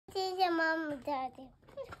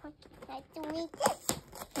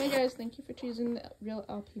Hey guys, thank you for choosing the Real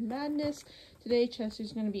LP Madness. Today,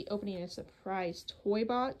 Chester's going to be opening a surprise toy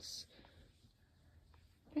box.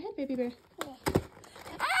 Go ahead, baby bear.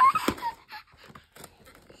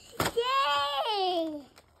 Yay!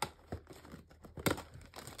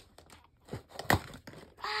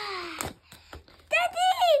 Daddy!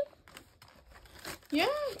 Yeah,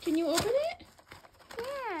 can you open it?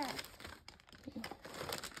 Yeah.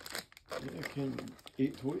 Yeah, can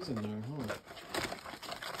 8 toys in there, huh?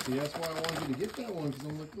 See, that's why I wanted you to get that one, because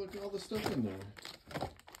I'm like, look at all the stuff in there.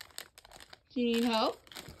 Do you need help?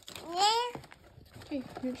 Yeah. Okay,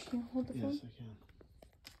 here, can you hold the phone? Yes,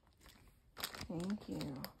 I can. Thank you.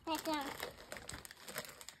 Okay.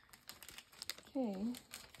 Okay.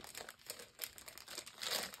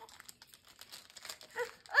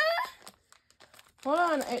 Hold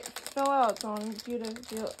on, it fell out, so I need you to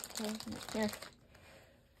do it. Here.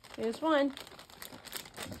 Here's one.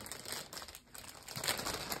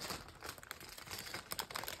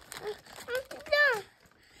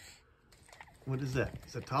 What is that?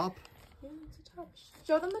 Is it top? Yeah, it's a top.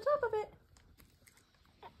 Show them the top of it.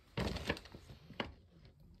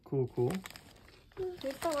 Cool, cool.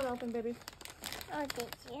 Here's that one open, baby. Oh,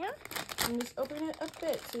 thank you. And just open it a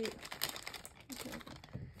bit so you... Okay.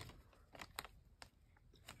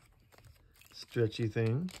 Stretchy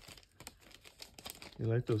thing. You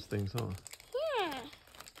like those things, huh? Yeah.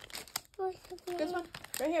 This one.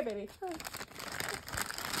 Right here, baby. Oh.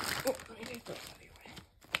 Oh, right here. Go.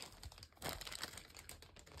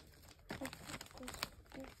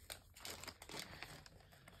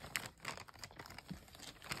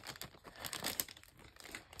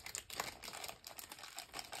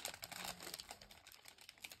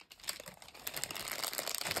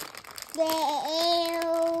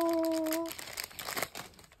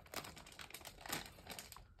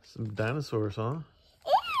 Some dinosaurs, huh?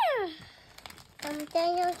 Yeah.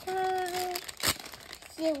 Dinosaur.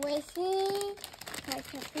 Situation.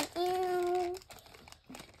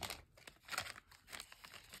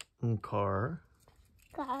 Car.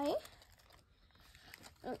 Car.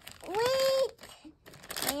 Wait.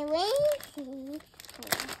 Wait.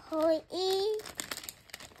 Hold it.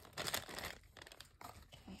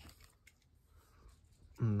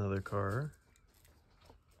 Another car.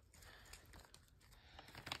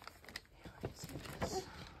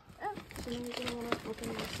 So then you're gonna want to open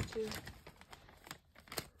this too.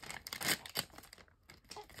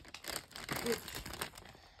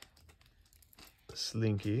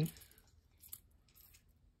 Slinky.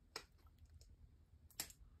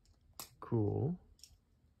 Cool.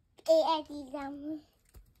 Oh,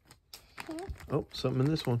 something in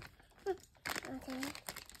this one. Okay.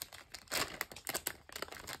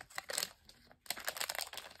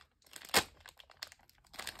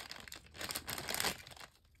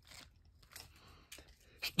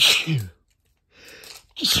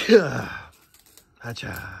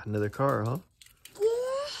 Hacha. Another car, huh?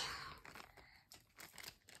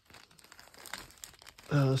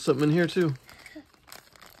 Yeah. Something in here too.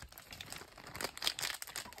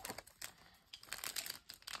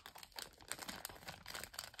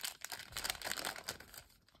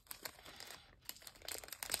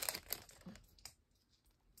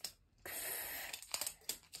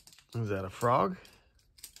 Is that a frog?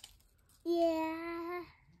 Yeah.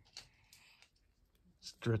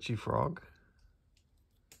 Stretchy frog.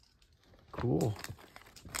 Cool.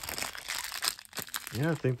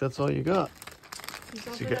 Yeah, I think that's all you got.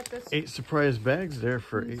 So you got 8 surprise bags there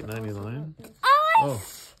for $8.99. I want to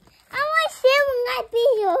see my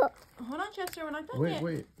video. Hold on, Chester, we're not done Wait, yet.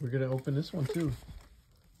 wait. We're going to open this one too.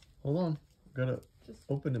 Hold on. Gotta Just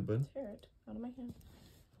open it, bud. tear it out of my hand.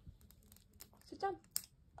 Sit down.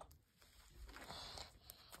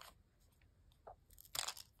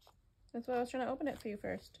 That's why I was trying to open it for you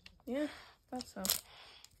first. Yeah, thought so.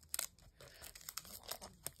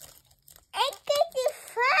 I get it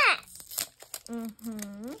fast.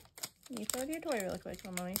 Mm-hmm. You throw your toy really quick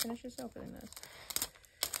while Mommy finishes opening this.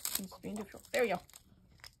 It's being difficult. There we go.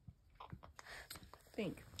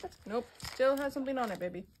 Think. Nope. Still has something on it,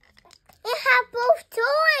 baby. It has both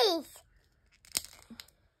toys.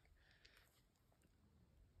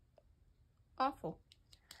 Awful.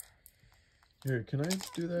 Here, can I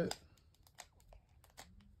do that?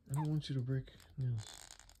 I don't want you to break nails.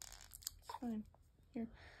 It's fine. Here.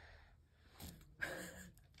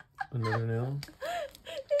 Another nail?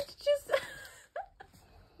 It's just...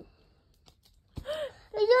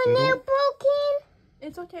 Is your nail broken?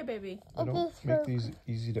 It's okay, baby. I don't make these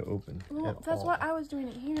easy to open Well, at that's all. why I was doing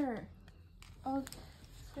it here. I was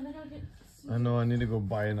gonna go get I know I need to go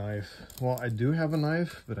buy a knife. Well, I do have a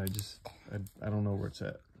knife, but I don't know where it's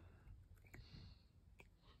at.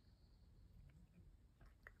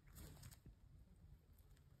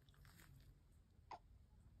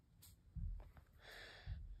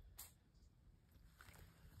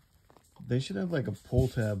 They should have like a pull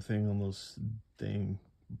tab thing on those dang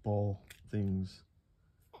ball things.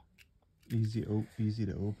 Easy to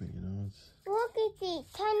open, you know. It's... Look at the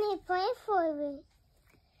tiny plant for me.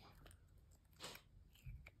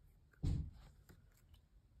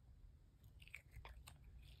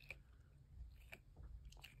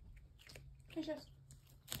 Hey, Jess.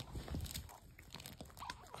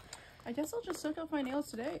 I guess I'll just soak up my nails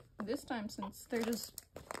today, this time, since they're just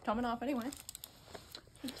coming off anyway.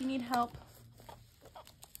 Do you need help?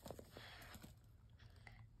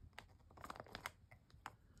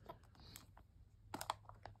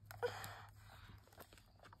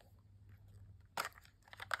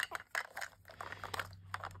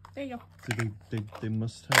 There you go. They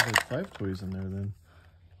must have like 5 toys in there then.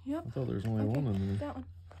 Yep. I thought there was only one in there. That one.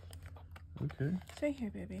 Okay. Stay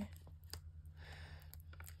here, baby.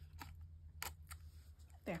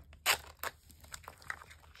 There.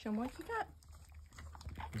 Show 'em what you got.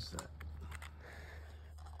 What's that?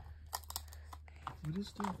 What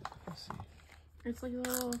is that? Let's see. It's like a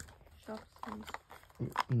little shop things.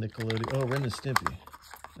 Nickelodeon. Oh, Ren and Stimpy.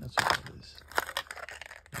 That's what that is.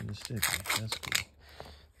 Ren and Stimpy. That's cool.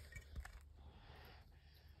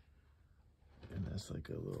 And that's like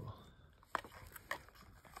a little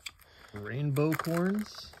rainbow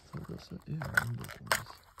corns. What's that? Yeah, rainbow corns.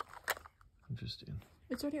 Interesting.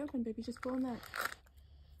 It's already open, baby. Just go in that.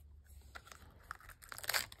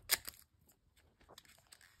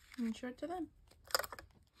 And show it to them.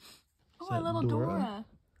 Oh, a little Dora.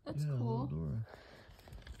 That's cool. Dora.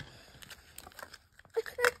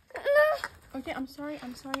 Okay, I'm sorry.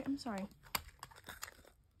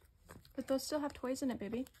 But those still have toys in it,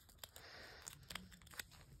 baby.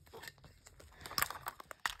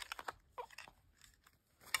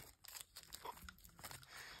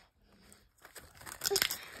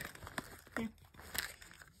 Here.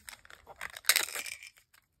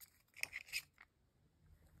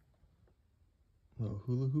 Little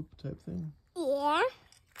hula hoop type thing? Yeah.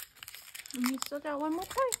 And you still got one more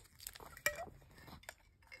toy.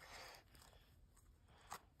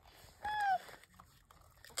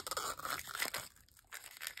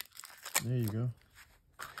 There you go.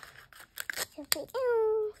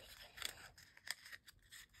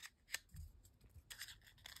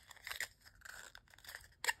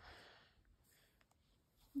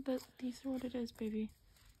 But these are what it is, baby.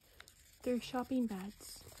 They're shopping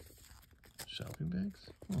bags. Shopping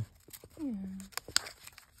bags? Oh. Yeah.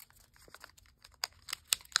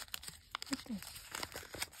 What's this?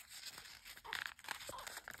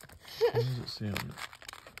 What does it say on it?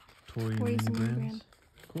 Toy Toys mini mini brands? brand.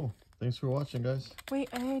 Cool. Thanks for watching, guys. Wait,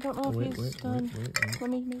 I don't know if he's done. Wait. Let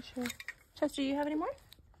me make sure. Chester, do you have any more?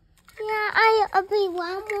 Yeah, I'll be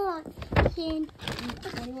one more thing.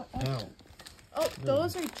 What do you want? Ow. Oh,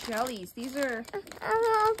 those are jellies. These are... I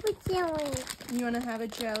want a jelly. You want to have a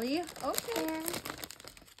jelly? Okay. Yeah.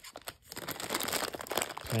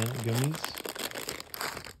 Plant gummies.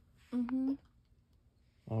 Mm-hmm.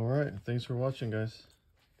 All right. Thanks for watching, guys.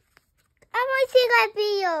 I want to see that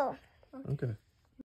video. Okay.